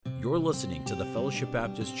You're listening to the Fellowship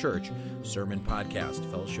Baptist Church Sermon Podcast.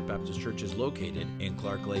 Fellowship Baptist Church is located in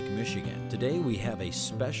Clark Lake, Michigan. Today we have a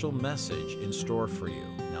special message in store for you.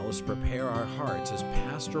 Now let's prepare our hearts as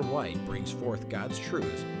Pastor White brings forth God's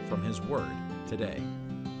truths from His Word today.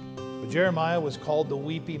 But Jeremiah was called the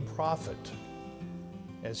weeping prophet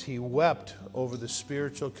as he wept over the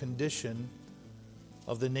spiritual condition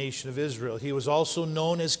of the nation of Israel. He was also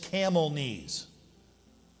known as camel knees,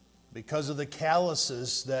 because of the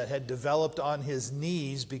calluses that had developed on his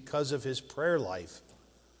knees because of his prayer life,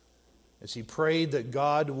 as he prayed that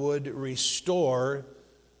God would restore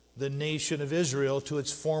the nation of Israel to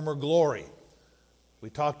its former glory. We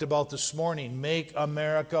talked about this morning, make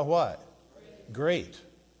America what? Great.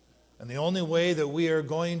 And the only way that we are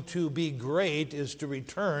going to be great is to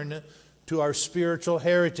return to our spiritual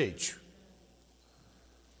heritage.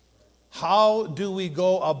 How do we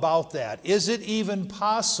go about that? Is it even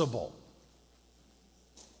possible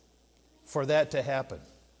for that to happen?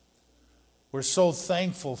 We're so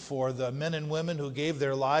thankful for the men and women who gave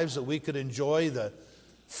their lives that we could enjoy the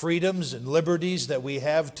freedoms and liberties that we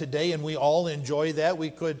have today, and we all enjoy that. We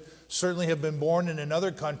could certainly have been born in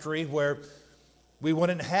another country where we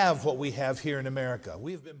wouldn't have what we have here in America.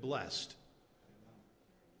 We've been blessed.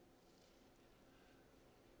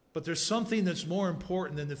 But there's something that's more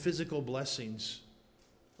important than the physical blessings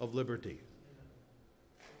of liberty.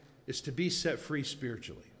 It's to be set free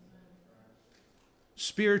spiritually.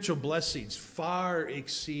 Spiritual blessings far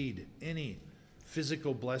exceed any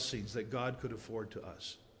physical blessings that God could afford to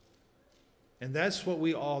us. And that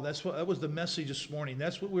was the message this morning.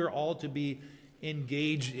 That's what we're all to be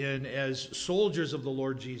engaged in as soldiers of the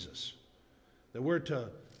Lord Jesus. That we're to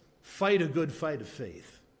fight a good fight of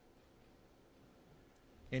faith.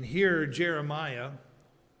 And here Jeremiah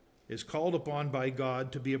is called upon by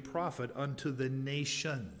God to be a prophet unto the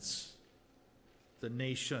nations. The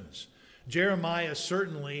nations. Jeremiah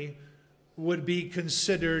certainly would be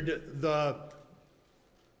considered the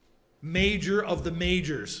major of the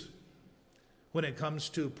majors when it comes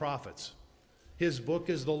to prophets. His book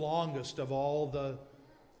is the longest of all the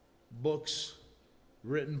books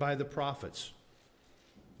written by the prophets.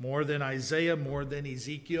 More than Isaiah, more than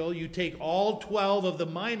Ezekiel. You take all 12 of the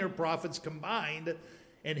minor prophets combined,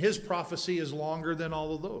 and his prophecy is longer than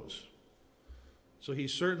all of those. So he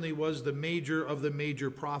certainly was the major of the major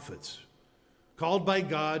prophets, called by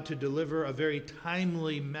God to deliver a very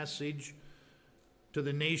timely message to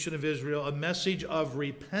the nation of Israel, a message of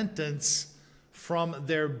repentance from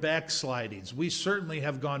their backslidings. We certainly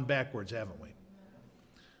have gone backwards, haven't we?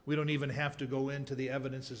 We don't even have to go into the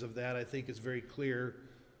evidences of that. I think it's very clear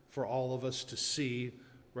for all of us to see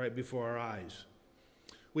right before our eyes.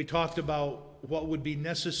 We talked about what would be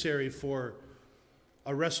necessary for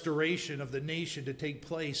a restoration of the nation to take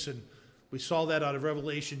place, and we saw that out of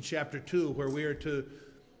Revelation chapter 2, where we are to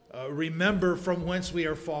remember from whence we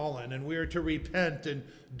are fallen, and we are to repent and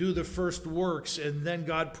do the first works, and then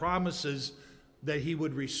God promises that He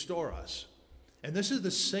would restore us. And this is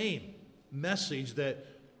the same message that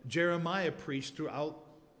Jeremiah preached throughout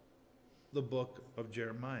the book of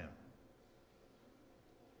Jeremiah.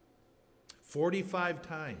 45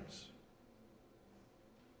 times,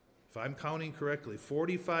 if I'm counting correctly,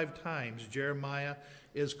 45 times Jeremiah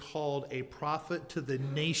is called a prophet to the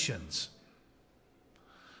nations.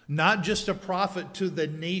 Not just a prophet to the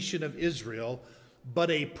nation of Israel, but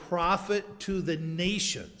a prophet to the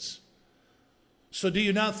nations. So do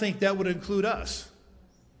you not think that would include us?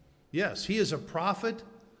 Yes, he is a prophet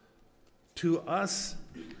to us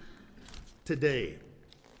today.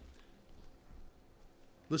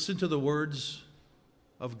 Listen to the words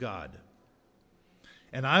of God.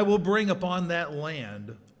 And I will bring upon that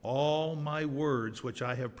land all my words which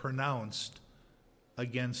I have pronounced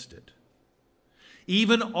against it,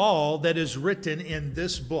 even all that is written in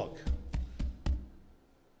this book,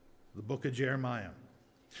 the book of Jeremiah,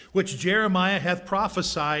 which Jeremiah hath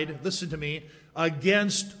prophesied, listen to me,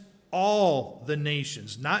 against all the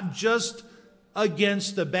nations, not just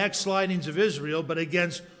against the backslidings of Israel, but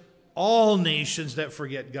against all nations that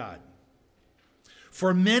forget God.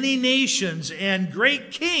 For many nations and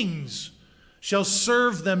great kings shall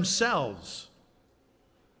serve themselves.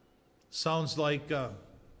 Sounds like the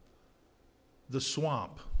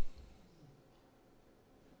swamp.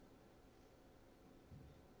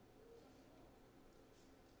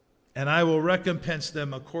 And I will recompense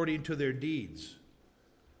them according to their deeds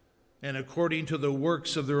and according to the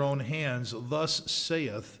works of their own hands. Thus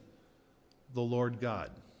saith the Lord God.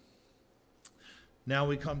 Now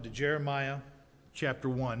we come to Jeremiah chapter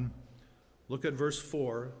 1. Look at verse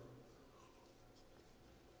 4.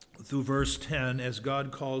 through verse 10 as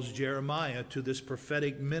God calls Jeremiah to this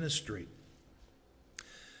prophetic ministry.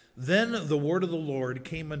 Then the word of the Lord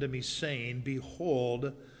came unto me, saying,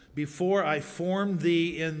 Behold, before I formed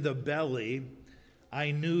thee in the belly,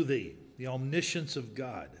 I knew thee, the omniscience of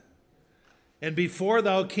God. And before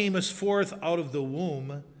thou camest forth out of the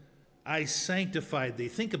womb, I sanctified thee.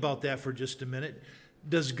 Think about that for just a minute.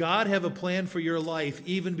 Does God have a plan for your life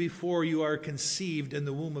even before you are conceived in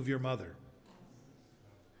the womb of your mother?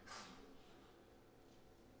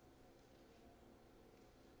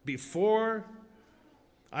 Before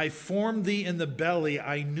I formed thee in the belly,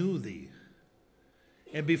 I knew thee.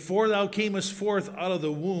 And before thou camest forth out of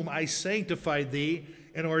the womb, I sanctified thee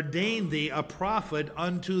and ordained thee a prophet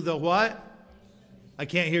unto the what? I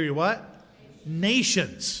can't hear you. What?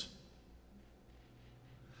 Nations.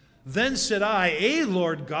 Then said I,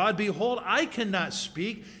 Lord God, behold, I cannot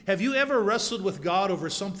speak. Have you ever wrestled with God over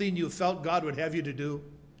something you felt God would have you to do?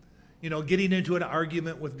 Getting into an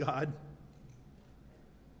argument with God.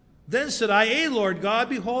 Then said I, Lord God,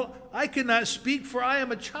 behold, I cannot speak, for I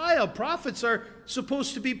am a child. Prophets are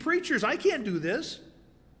supposed to be preachers. I can't do this.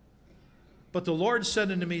 But the Lord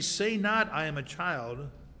said unto me, Say not, I am a child,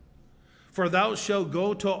 for thou shalt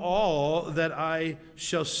go to all that I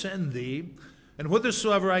shall send thee, and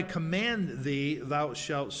whithersoever I command thee, thou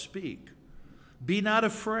shalt speak. Be not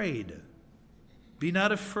afraid. Be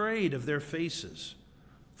not afraid of their faces,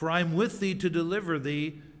 for I am with thee to deliver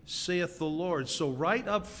thee, saith the Lord. So right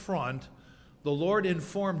up front, the Lord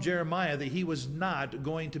informed Jeremiah that he was not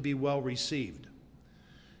going to be well received.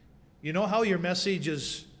 You know how your message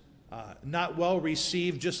is not well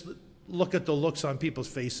received? Just look at the looks on people's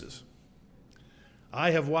faces.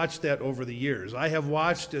 I have watched that over the years. I have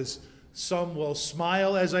watched as some will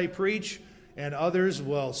smile as I preach, and others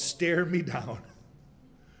will stare me down.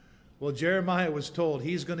 Well, Jeremiah was told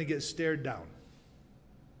he's going to get stared down.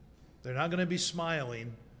 They're not going to be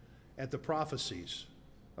smiling at the prophecies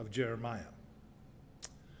of Jeremiah.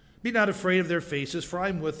 Be not afraid of their faces, for I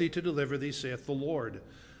am with thee to deliver thee, saith the Lord.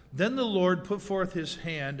 Then the Lord put forth his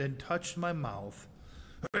hand and touched my mouth.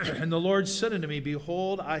 And the Lord said unto me,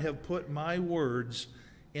 Behold, I have put my words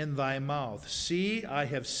in thy mouth. See, I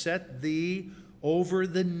have set thee over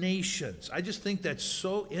the nations. I just think that's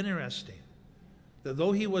so interesting, that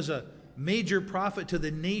though he was a major prophet to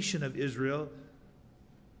the nation of Israel,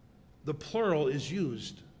 the plural is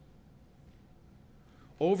used.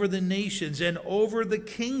 Over the nations and over the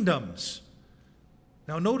kingdoms.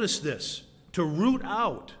 Now notice this, to root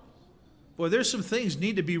out. Boy, there's some things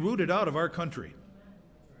need to be rooted out of our country.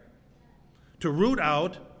 To root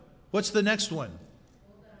out, what's the next one?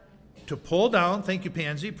 To pull down, thank you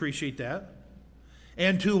Pansy, appreciate that.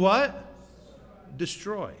 And to what?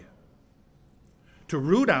 Destroy. To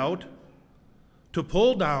root out, to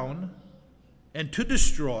pull down, and to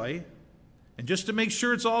destroy, and just to make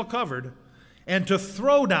sure it's all covered, and to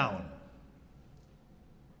throw down.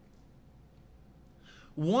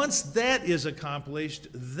 Once that is accomplished,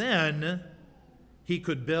 then he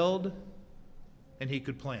could build and he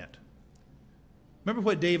could plant. Remember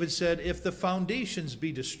what David said, if the foundations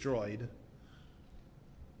be destroyed,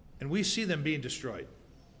 and we see them being destroyed,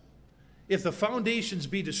 if the foundations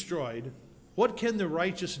be destroyed, what can the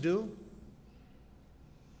righteous do?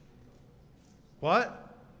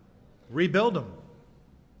 What? Rebuild them.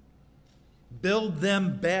 Build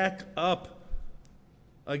them back up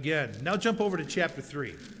again. Now jump over to chapter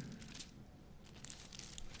 3.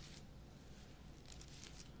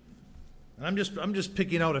 And I'm just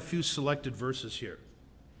picking out a few selected verses here.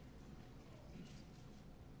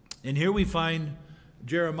 And here we find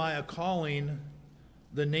Jeremiah calling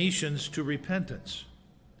the nations to repentance.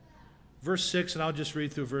 Verse 6, and I'll just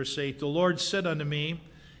read through verse 8. The Lord said unto me,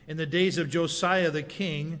 in the days of Josiah the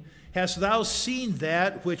king, hast thou seen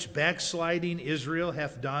that which backsliding Israel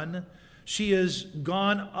hath done? She is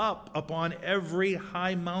gone up upon every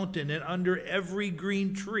high mountain and under every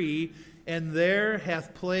green tree, and there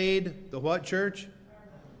hath played the what, church?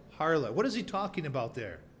 Harlot. What is he talking about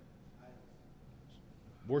there?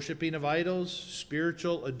 Worshipping of idols,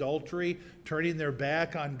 spiritual adultery, turning their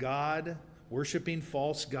back on God, worshiping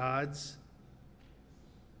false gods.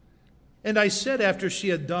 And I said, after she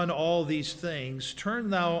had done all these things,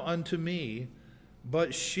 turn thou unto me,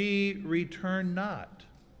 but she returned not.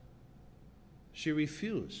 She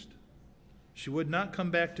refused. She would not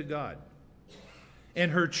come back to God.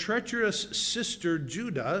 And her treacherous sister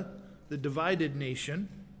Judah, the divided nation,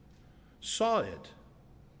 saw it.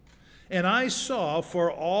 And I saw,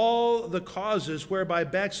 for all the causes whereby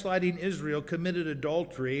backsliding Israel committed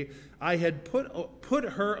adultery, I had put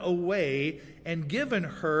her away and given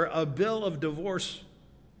her a bill of divorce.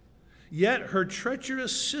 Yet her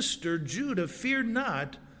treacherous sister Judah feared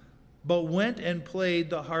not, but went and played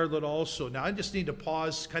the harlot also. Now, I just need to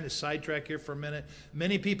pause, kind of sidetrack here for a minute.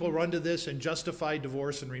 Many people run to this and justify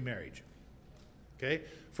divorce and remarriage. Okay?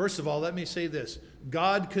 First of all, let me say this.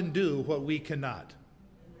 God can do what we cannot.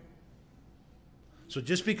 So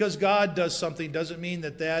just because God does something doesn't mean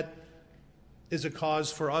that that is a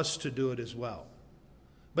cause for us to do it as well.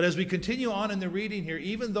 But as we continue on in the reading here,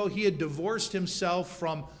 even though he had divorced himself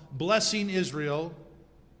from blessing Israel,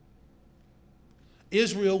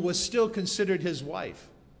 Israel was still considered his wife.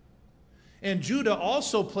 And Judah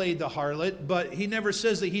also played the harlot, but he never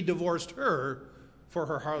says that he divorced her for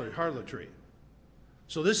her harlotry.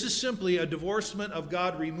 So this is simply a divorcement of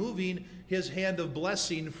God removing his hand of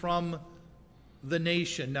blessing from the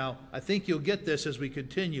nation. Now, I think you'll get this as we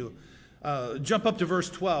continue. Jump up to verse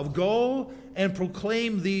 12. Go and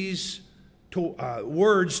proclaim these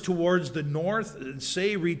words towards the north, and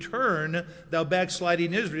say, Return, thou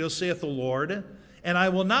backsliding Israel, saith the Lord, and I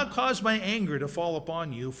will not cause my anger to fall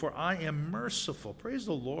upon you, for I am merciful. Praise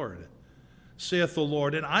the Lord, saith the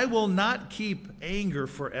Lord, and I will not keep anger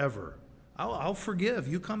forever. I'll forgive.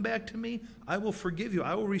 You come back to me, I will forgive you.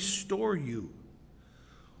 I will restore you.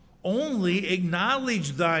 Only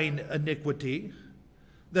acknowledge thine iniquity,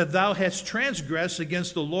 that thou hast transgressed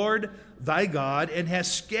against the Lord thy God, and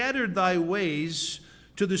hast scattered thy ways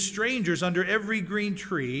to the strangers under every green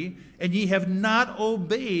tree, and ye have not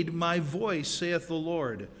obeyed my voice, saith the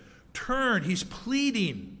Lord. Turn, he's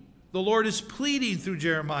pleading. The Lord is pleading through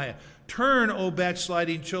Jeremiah. Turn, O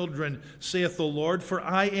backsliding children, saith the Lord, for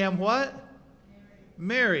I am what?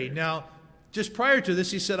 Married. Now, just prior to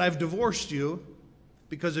this, he said, I've divorced you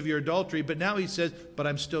because of your adultery, but now he says, but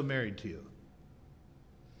I'm still married to you.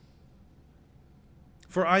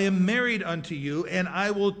 For I am married unto you, and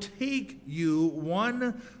I will take you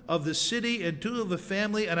one of the city and two of the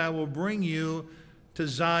family, and I will bring you to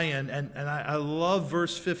Zion. And I love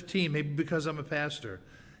verse 15, maybe because I'm a pastor.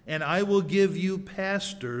 And I will give you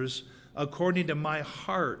pastors according to my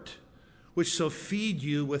heart, which shall feed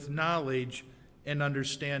you with knowledge and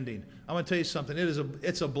understanding. I'm going to tell you something.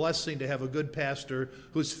 It's a blessing to have a good pastor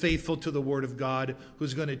who's faithful to the Word of God,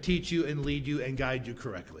 who's going to teach you and lead you and guide you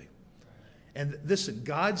correctly. And listen,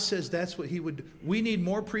 God says that's what he would do. We need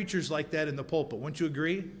more preachers like that in the pulpit. Wouldn't you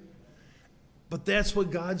agree? But that's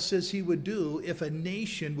what God says he would do if a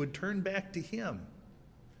nation would turn back to him.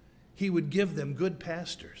 He would give them good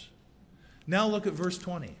pastors. Now look at verse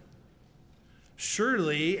 20.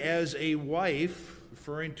 Surely as a wife,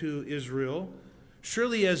 referring to Israel,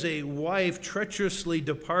 surely as a wife treacherously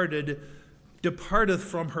departeth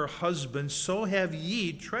from her husband, so have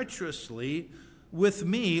ye treacherously with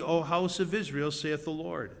me, O house of Israel, saith the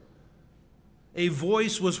Lord. A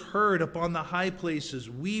voice was heard upon the high places,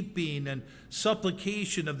 weeping and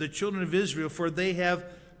supplication of the children of Israel, for they have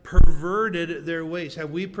perverted their ways.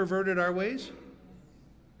 Have we perverted our ways?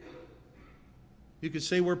 You could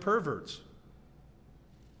say we're perverts.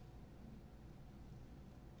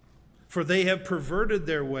 For they have perverted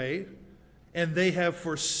their way, and they have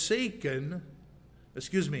forgotten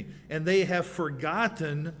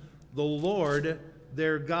the Lord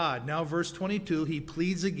their God. Now verse 22, he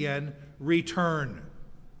pleads again, return.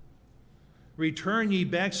 Return, ye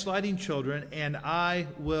backsliding children, and I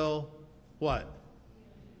will what?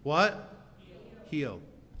 What? Heal.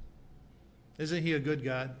 Isn't he a good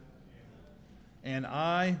God? And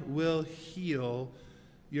I will heal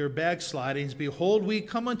your backslidings. Behold, we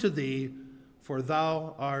come unto thee, for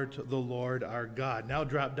thou art the Lord our God. Now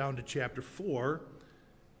drop down to chapter 4.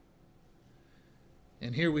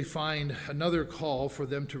 And here we find another call for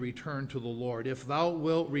them to return to the Lord. If thou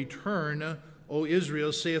wilt return, O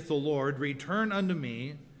Israel, saith the Lord, return unto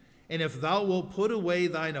me, and if thou wilt put away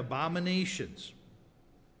thine abominations.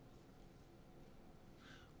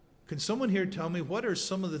 Can someone here tell me what are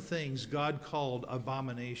some of the things God called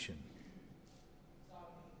abomination?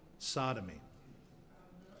 Sodomy.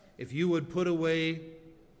 If you would put away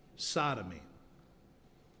sodomy.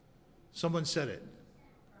 Someone said it.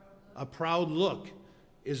 A proud look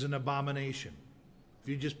is an abomination. If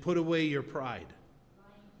you just put away your pride.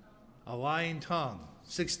 A lying tongue.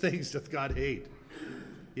 6 things doth God hate.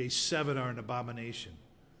 Yea, 7 are an abomination.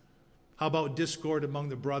 How about discord among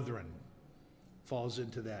the brethren? Falls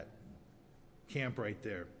into that camp right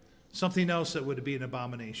there. Something else that would be an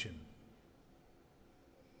abomination.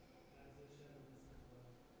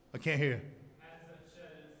 I can't hear.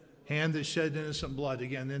 Hand that shed innocent blood.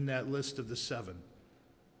 Again, in that list of the 7.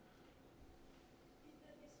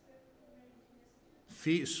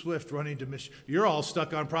 Feet swift running to mischief. You're all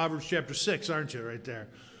stuck on Proverbs chapter 6, aren't you, right there?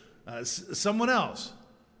 Someone else.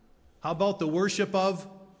 How about the worship of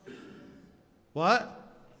What?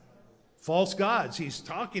 False gods. He's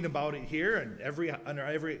talking about it here and under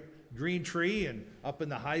every green tree and up in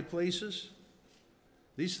the high places.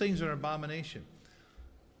 These things are an abomination.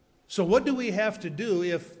 So what do we have to do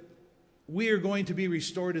if we are going to be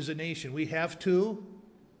restored as a nation? We have to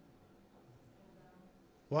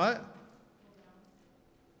what?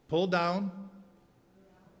 Pull down,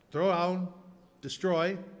 throw out,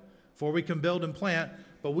 destroy, before we can build and plant.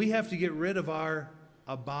 But we have to get rid of our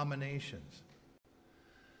abominations.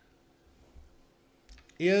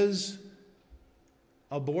 Is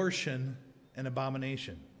abortion an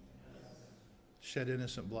abomination? Shed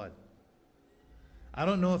innocent blood. I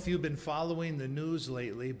don't know if you've been following the news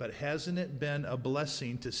lately, but hasn't it been a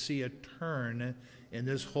blessing to see a turn in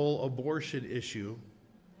this whole abortion issue?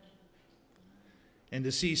 And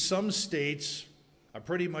to see some states are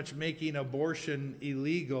pretty much making abortion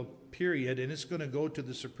illegal, period, and it's going to go to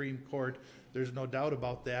the Supreme Court. There's no doubt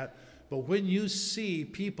about that. But when you see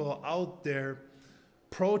people out there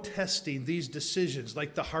protesting these decisions,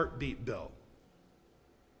 like the heartbeat bill,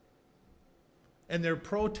 and they're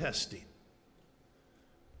protesting,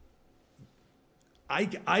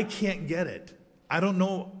 I can't get it. I don't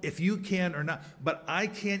know if you can or not, but I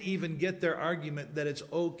can't even get their argument that it's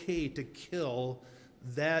okay to kill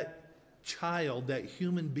that child, that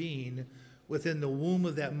human being within the womb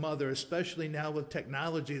of that mother, especially now with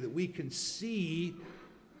technology that we can see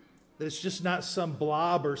that it's just not some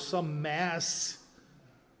blob or some mass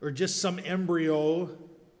or just some embryo,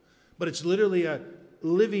 but it's literally a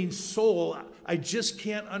living soul. I just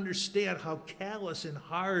can't understand how callous and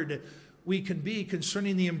hard we can be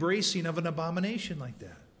concerning the embracing of an abomination like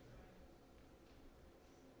that.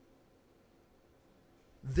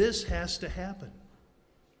 This has to happen.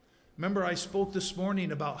 Remember, I spoke this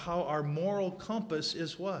morning about how our moral compass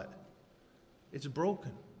is what? It's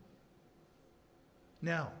broken.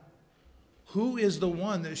 Now, who is the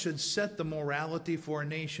one that should set the morality for a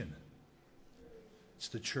nation? It's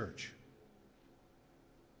the church.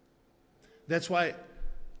 That's why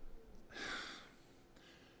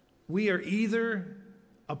we are either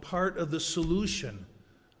a part of the solution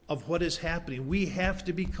of what is happening. We have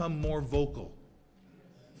to become more vocal.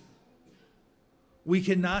 We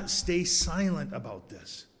cannot stay silent about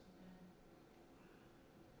this.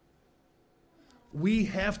 We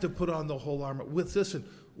have to put on the whole armor. Listen,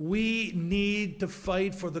 we need to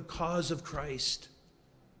fight for the cause of Christ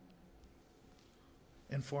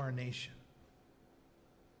and for our nation.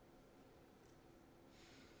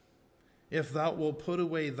 If thou wilt put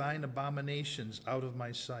away thine abominations out of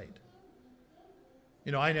my sight.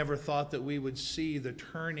 You know, I never thought that we would see the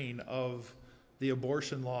turning of the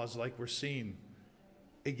abortion laws like we're seeing.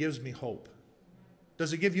 It gives me hope.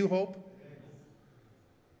 Does it give you hope?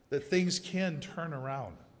 That things can turn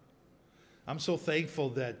around. I'm so thankful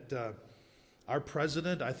that our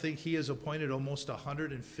president, I think he has appointed almost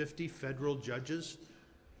 150 federal judges.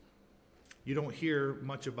 You don't hear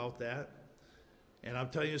much about that. And I'm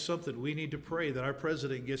telling you something, we need to pray that our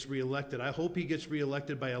president gets reelected. I hope he gets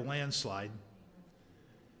reelected by a landslide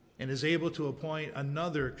and is able to appoint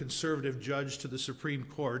another conservative judge to the Supreme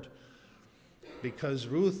Court, because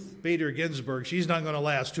Ruth Bader Ginsburg, she's not going to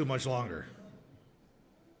last too much longer.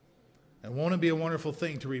 And won't it be a wonderful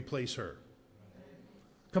thing to replace her?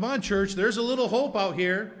 Come on, church, there's a little hope out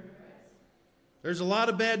here. There's a lot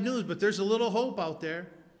of bad news, but there's a little hope out there.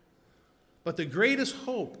 But the greatest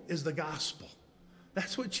hope is the gospel.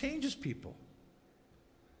 That's what changes people.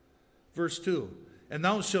 Verse 2, and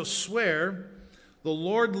thou shalt swear, the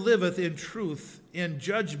Lord liveth in truth, in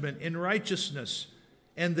judgment, in righteousness,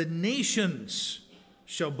 and the nations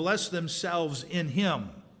shall bless themselves in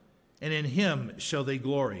him, and in him shall they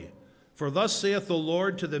glory. For thus saith the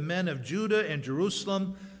Lord to the men of Judah and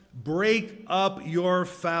Jerusalem, break up your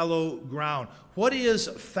fallow ground. What is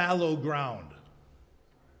fallow ground?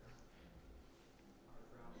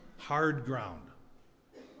 Hard ground.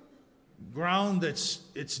 Ground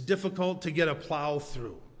it's difficult to get a plow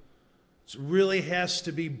through. It really has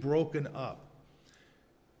to be broken up.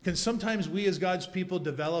 Can sometimes we as God's people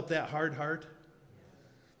develop that hard heart?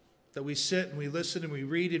 That we sit and we listen and we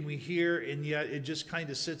read and we hear, and yet it just kind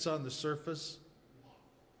of sits on the surface?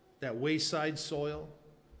 That wayside soil?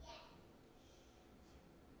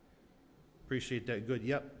 Appreciate that. Good.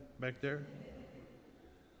 Yep, back there.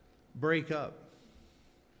 Break up.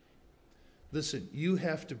 Listen, you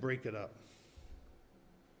have to break it up.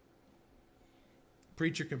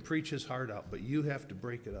 Preacher can preach his heart out, but you have to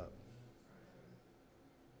break it up.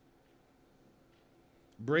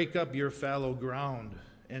 Break up your fallow ground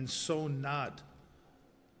and sow not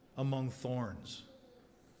among thorns.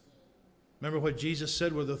 Remember what Jesus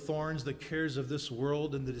said, were the thorns, the cares of this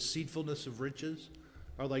world, and the deceitfulness of riches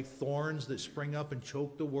are like thorns that spring up and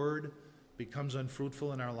choke the word, becomes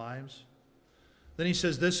unfruitful in our lives. Then he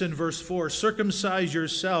says this in verse 4, circumcise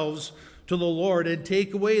yourselves to the Lord and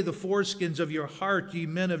take away the foreskins of your heart, ye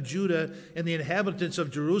men of Judah and the inhabitants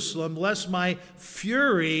of Jerusalem, lest my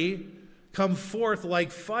fury come forth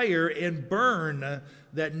like fire and burn,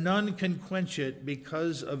 that none can quench it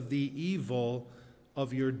because of the evil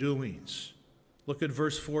of your doings. Look at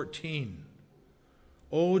verse 14.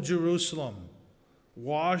 O Jerusalem,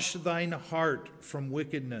 wash thine heart from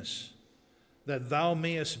wickedness, that thou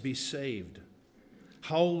mayest be saved.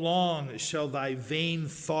 How long shall thy vain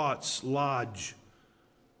thoughts lodge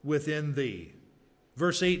within thee?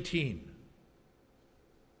 Verse 18.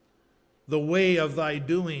 The way of thy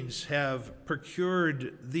doings have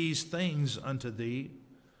procured these things unto thee.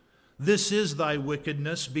 This is thy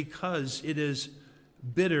wickedness, because it is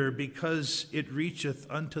bitter, because it reacheth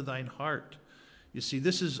unto thine heart. You see,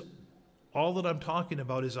 this is all that I'm talking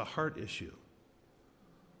about is a heart issue.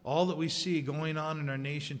 All that we see going on in our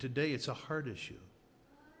nation today, it's a heart issue.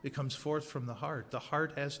 It comes forth from the heart. The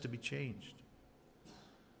heart has to be changed.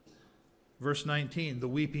 Verse 19, the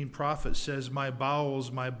weeping prophet says, my bowels,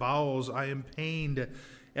 I am pained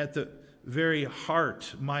at the very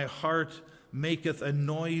heart. My heart maketh a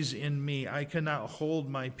noise in me. I cannot hold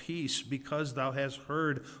my peace, because thou hast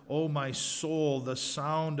heard, O my soul, the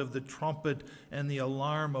sound of the trumpet and the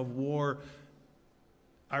alarm of war.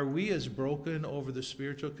 Are we as broken over the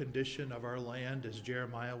spiritual condition of our land as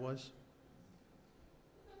Jeremiah was?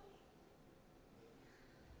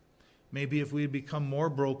 Maybe if we had become more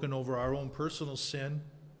broken over our own personal sin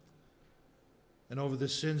and over the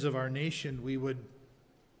sins of our nation, we would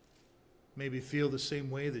maybe feel the same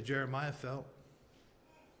way that Jeremiah felt.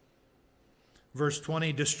 Verse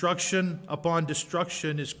 20, destruction upon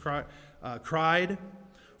destruction is cried,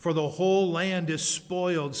 for the whole land is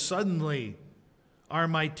spoiled. Suddenly are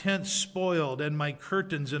my tents spoiled and my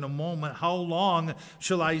curtains in a moment. How long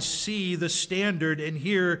shall I see the standard and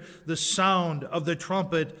hear the sound of the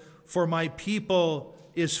trumpet? For my people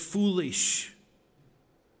is foolish.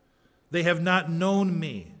 They have not known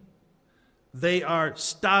me. They are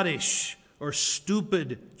statish, or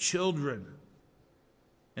stupid children,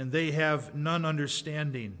 and they have none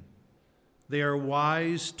understanding. They are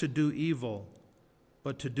wise to do evil,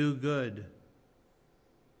 but to do good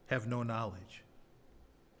have no knowledge.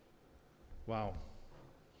 Wow.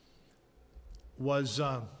 Was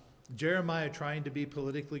Jeremiah trying to be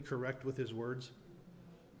politically correct with his words?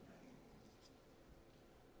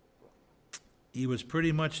 He was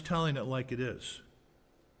pretty much telling it like it is.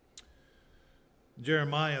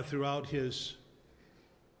 Jeremiah, throughout his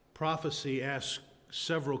prophecy, asks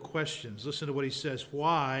several questions. Listen to what he says.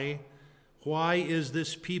 Why is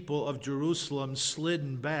this people of Jerusalem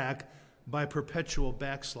slidden back by perpetual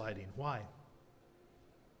backsliding? Why?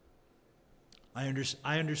 I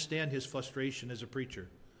understand his frustration as a preacher.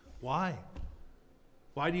 Why?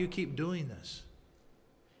 Why do you keep doing this?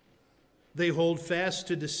 They hold fast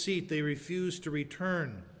to deceit. They refuse to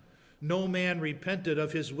return. No man repented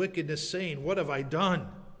of his wickedness, saying, what have I done?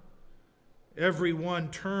 Every one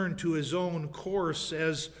turned to his own course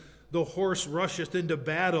as the horse rusheth into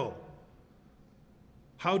battle.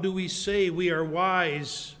 How do we say we are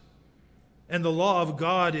wise and the law of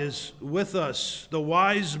God is with us? The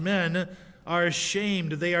wise men are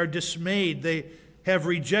ashamed. They are dismayed. They have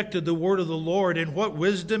rejected the word of the Lord. And what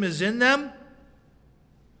wisdom is in them?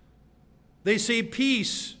 They say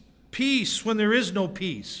peace, peace, when there is no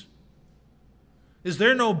peace. Is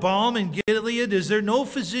there no balm in Gilead? Is there no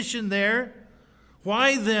physician there?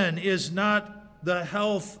 Why then is not the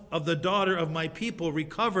health of the daughter of my people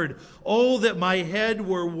recovered? Oh, that my head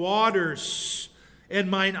were waters, and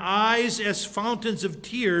mine eyes as fountains of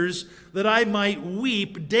tears, that I might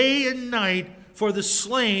weep day and night for the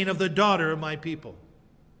slain of the daughter of my people.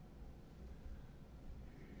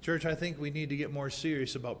 Church, I think we need to get more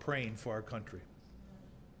serious about praying for our country.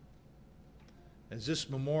 As this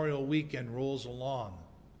Memorial Weekend rolls along,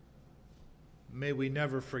 may we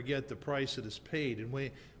never forget the price that is paid, and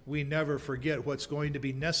we never forget what's going to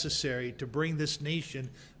be necessary to bring this nation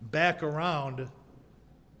back around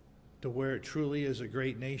to where it truly is a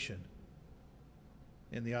great nation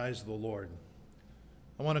in the eyes of the Lord.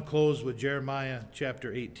 I want to close with Jeremiah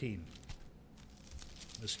chapter 18.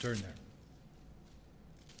 Let's turn there.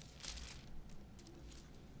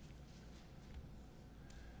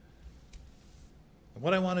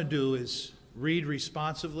 What I want to do is read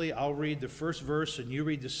responsively. I'll read the first verse and you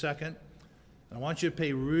read the second. And I want you to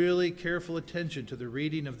pay really careful attention to the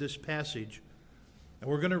reading of this passage. And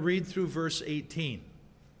we're going to read through verse 18.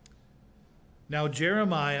 Now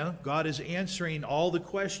Jeremiah, God is answering all the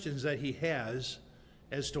questions that he has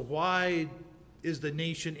as to why is the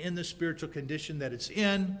nation in the spiritual condition that it's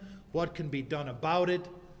in, what can be done about it,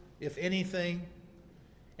 if anything.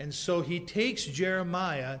 And so he takes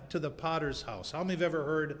Jeremiah to the potter's house. How many have ever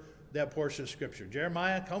heard that portion of Scripture?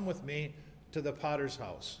 Jeremiah, come with me to the potter's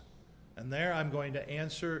house. And there I'm going to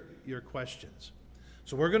answer your questions.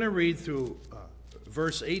 So we're going to read through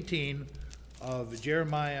verse 18 of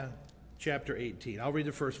Jeremiah chapter 18. I'll read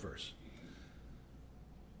the first verse.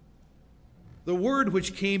 The word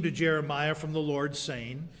which came to Jeremiah from the Lord,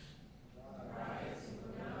 saying,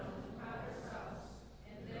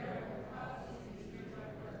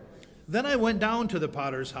 Then I went down to the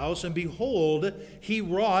potter's house, and behold, he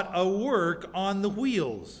wrought a work on the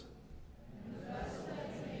wheels.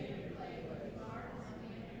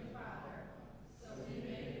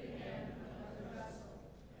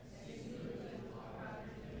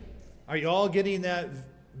 Are you all getting that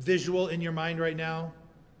visual in your mind right now?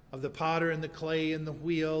 Of the potter and the clay and the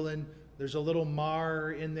wheel, and there's a little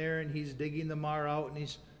mar in there, and he's digging the mar out, and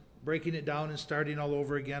he's breaking it down and starting all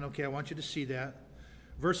over again. Okay, I want you to see that.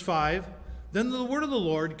 Verse 5, Then the word of the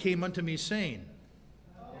Lord came unto me, saying,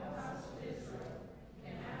 O house of Israel,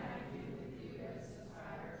 can I do with you as the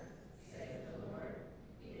potter, saith the Lord?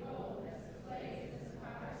 Behold, as the clay is in the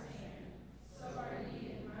potter's hand, so are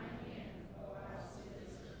ye in my hand, O house of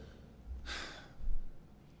Israel.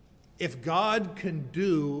 If God can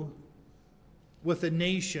do with a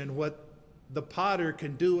nation what the potter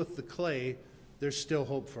can do with the clay, there's still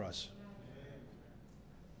hope for us.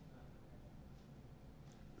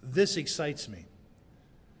 This excites me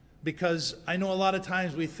because I know a lot of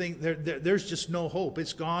times we think there's just no hope.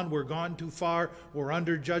 It's gone. We're gone too far. We're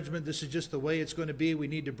under judgment. This is just the way it's going to be. We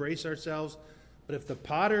need to brace ourselves. But if the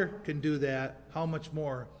potter can do that, how much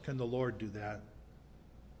more can the Lord do that?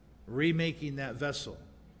 Remaking that vessel.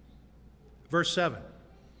 Verse 7.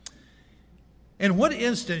 In what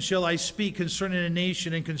instant shall I speak concerning a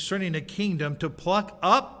nation and concerning a kingdom to pluck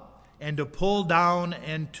up and to pull down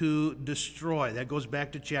and to destroy? That goes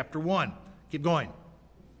back to chapter 1. Keep going.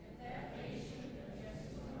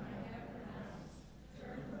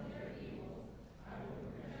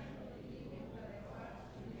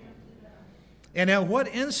 And at what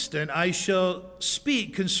instant I shall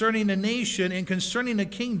speak concerning a nation and concerning a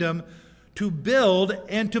kingdom to build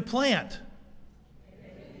and to plant?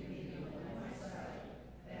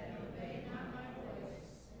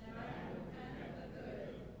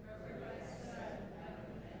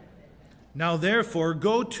 Now therefore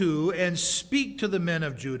go to and speak to the men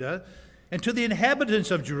of Judah and to the inhabitants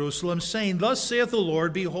of Jerusalem, saying, Thus saith the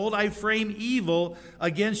Lord, Behold, I frame evil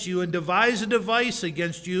against you, and devise a device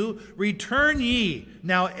against you. Return ye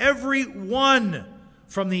now every one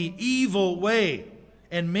from the evil way,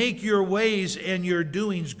 and make your ways and your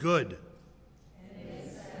doings good. And they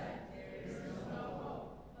said, There is no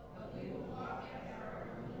hope, but we will walk after our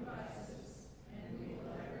own devices, and we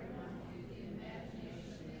will everyone do the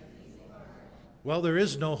imagination of his heart. Well, there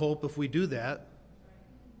is no hope if we do that.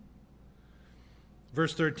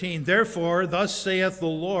 Verse 13, Therefore, thus saith the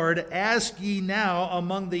Lord, Ask ye now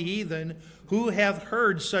among the heathen, who hath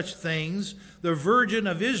heard such things? The virgin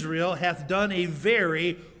of Israel hath done a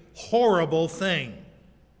very horrible thing.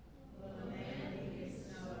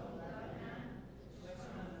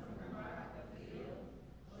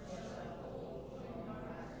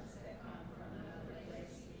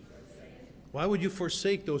 Why would you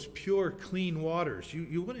forsake those pure, clean waters?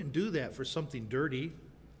 You wouldn't do that for something dirty.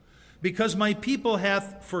 Because my people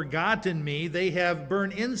hath forgotten me, they have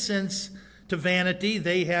burned incense to vanity,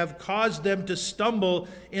 they have caused them to stumble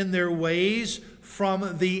in their ways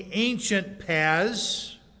from the ancient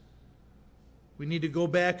paths. We need to go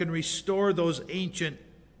back and restore those ancient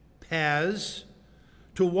paths,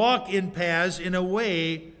 to walk in paths in a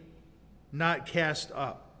way not cast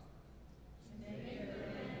up.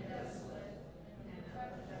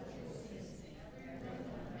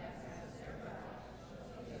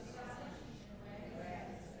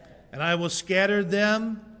 And I will scatter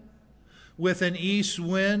them with an east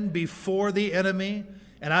wind before the enemy,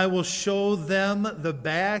 and I will show them the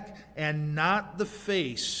back and not the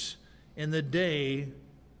face in the day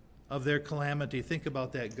of their calamity. Think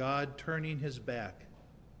about that, God turning his back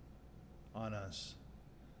on us.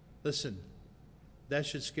 Listen, that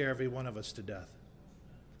should scare every one of us to death.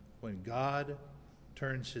 When God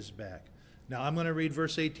turns his back. Now I'm going to read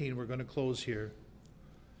verse 18. We're going to close here.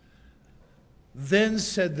 Then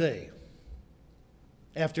said they,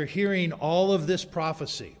 after hearing all of this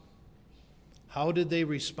prophecy, how did they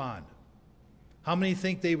respond? How many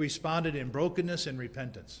think they responded in brokenness and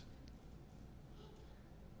repentance?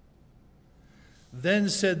 Then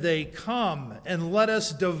said they, Come, and let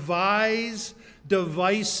us devise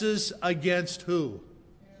devices against who?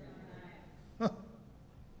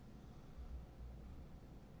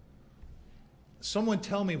 Someone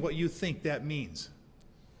tell me what you think that means.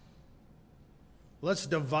 Let's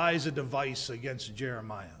devise a device against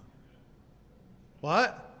Jeremiah.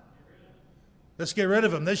 What? Let's get rid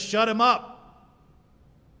of him. Let's shut him up.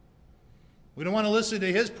 We don't want to listen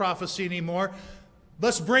to his prophecy anymore.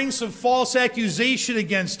 Let's bring some false accusation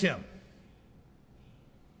against him.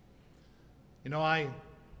 You know, I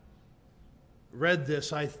read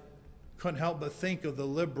this. I couldn't help but think of the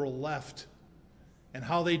liberal left and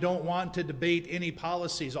how they don't want to debate any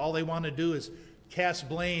policies. All they want to do is cast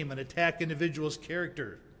blame and attack individuals'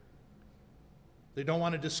 character. They don't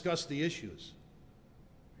want to discuss the issues.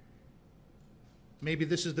 Maybe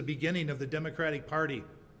this is the beginning of the Democratic Party.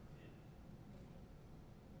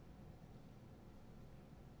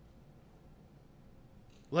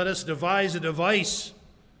 Let us devise a device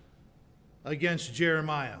against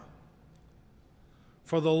Jeremiah.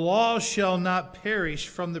 For the law shall not perish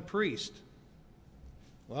from the priest.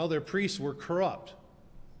 Well, their priests were corrupt.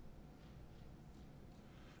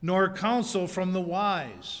 Nor counsel from the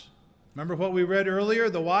wise. Remember what we read earlier?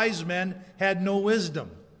 The wise men had no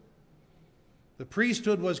wisdom. The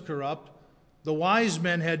priesthood was corrupt. The wise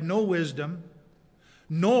men had no wisdom,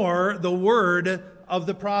 nor the word of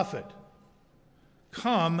the prophet.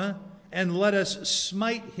 Come and let us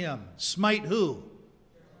smite him. Smite who?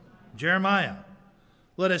 Jeremiah.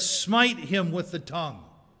 Let us smite him with the tongue.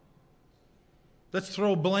 Let's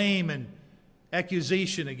throw blame and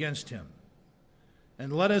accusation against him.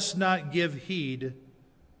 And let us not give heed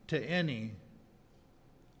to any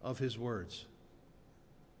of his words.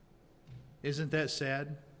 Isn't that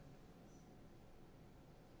sad?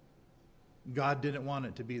 God didn't want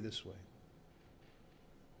it to be this way.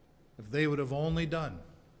 If they would have only done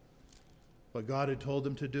what God had told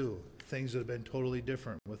them to do, things would have been totally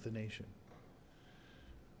different with the nation.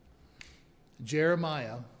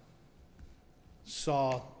 Jeremiah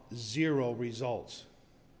saw 0 results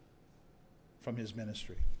from his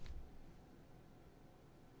ministry.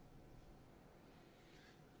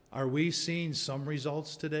 Are we seeing some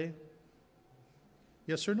results today?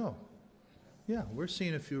 Yes or no? Yeah, we're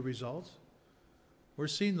seeing a few results. We're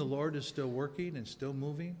seeing the Lord is still working and still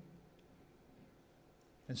moving.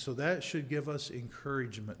 And so that should give us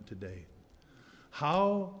encouragement today.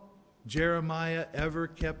 How Jeremiah ever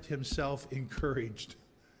kept himself encouraged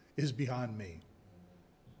is beyond me.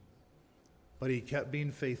 But he kept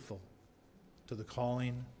being faithful to the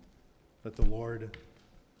calling that the Lord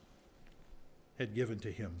had given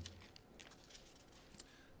to him.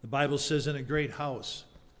 The Bible says in a great house,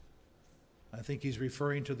 I think he's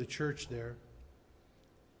referring to the church there.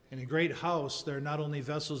 In a great house, there are not only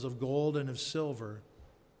vessels of gold and of silver,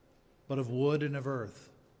 but of wood and of earth,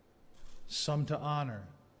 some to honor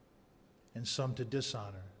and some to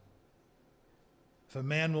dishonor. If a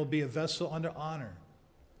man will be a vessel unto honor,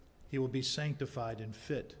 he will be sanctified and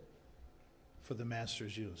fit for the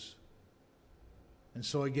master's use. And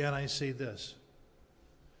so again, I say this.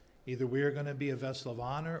 Either we are going to be a vessel of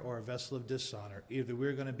honor or a vessel of dishonor. Either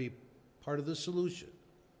we're going to be part of the solution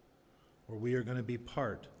or we are going to be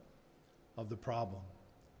part of the problem.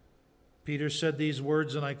 Peter said these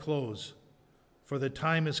words, and I close, "For the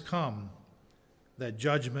time has come that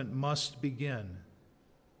judgment must begin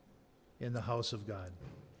in the house of God."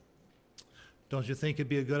 Don't you think it'd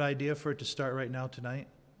be a good idea for it to start right now tonight,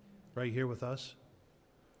 right here with us?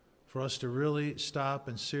 For us to really stop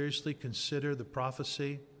and seriously consider the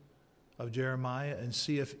prophecy of Jeremiah and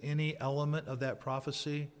see if any element of that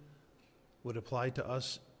prophecy would apply to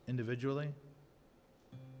us individually?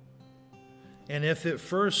 And if it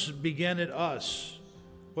first began at us,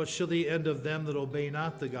 what shall the end of them that obey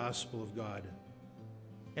not the gospel of God?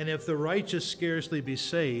 And if the righteous scarcely be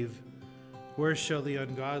saved, where shall the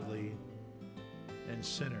ungodly and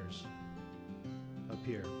sinners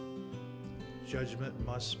appear? Judgment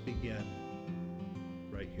must begin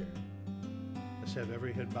right here. Let's have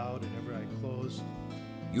every head bowed and every eye closed.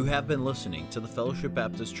 You have been listening to the Fellowship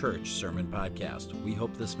Baptist Church Sermon Podcast. We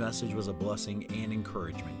hope this message was a blessing and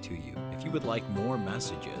encouragement to you. If you would like more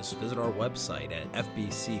messages, visit our website at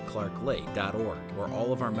fbcclarklake.org, where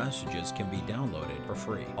all of our messages can be downloaded for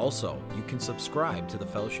free. Also, you can subscribe to the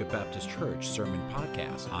Fellowship Baptist Church Sermon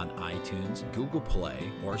Podcast on iTunes, Google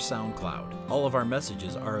Play, or SoundCloud. All of our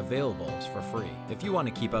messages are available for free. If you want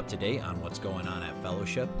to keep up to date on what's going on at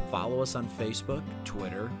Fellowship, follow us on Facebook,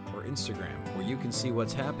 Twitter, or Instagram, where you can see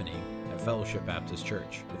what's happening at Fellowship Baptist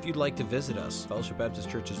Church. If you'd like to visit us, Fellowship Baptist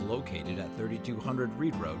Church is located at 3200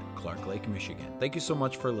 Reed Road, Clark Lake, Michigan. Thank you so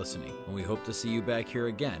much for listening, and we hope to see you back here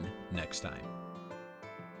again next time.